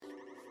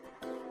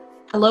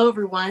Hello,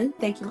 everyone.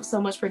 Thank you so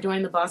much for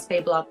joining the Boss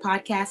Babe Blog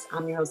podcast.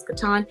 I'm your host,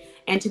 Katan,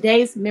 and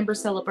today's member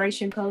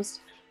celebration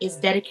post is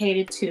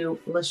dedicated to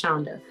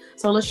Lashonda.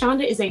 So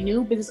Lashonda is a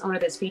new business owner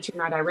that's featured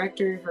in our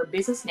directory. Her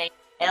business name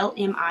is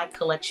LMI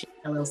Collection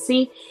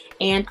LLC,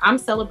 and I'm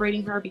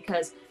celebrating her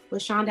because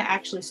Lashonda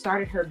actually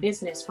started her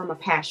business from a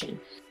passion.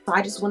 So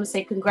I just want to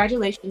say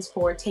congratulations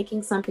for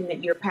taking something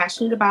that you're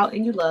passionate about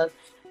and you love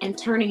and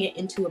turning it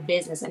into a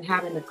business and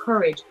having the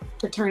courage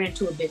to turn it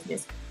into a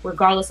business,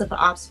 regardless of the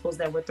obstacles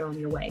that were thrown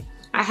your way.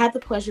 I had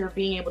the pleasure of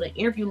being able to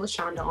interview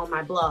Lashonda on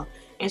my blog,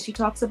 and she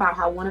talks about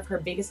how one of her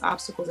biggest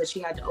obstacles that she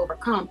had to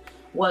overcome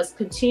was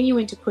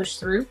continuing to push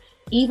through,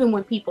 even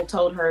when people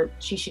told her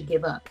she should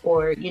give up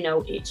or,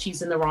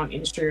 she's in the wrong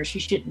industry or she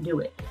shouldn't do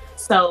it.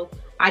 So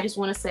I just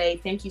want to say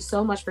thank you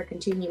so much for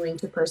continuing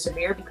to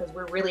persevere because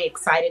we're really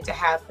excited to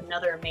have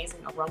another amazing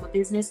aroma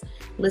business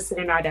listed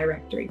in our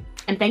directory.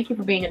 And thank you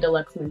for being a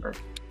deluxe member.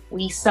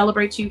 We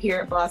celebrate you here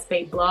at Boss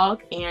Babe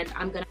Blog, and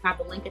I'm going to have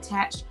the link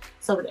attached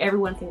so that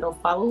everyone can go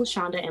follow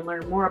Lashonda and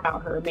learn more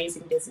about her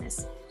amazing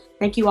business.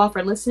 Thank you all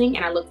for listening,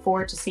 and I look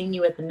forward to seeing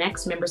you at the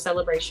next member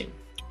celebration.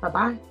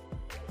 Bye-bye.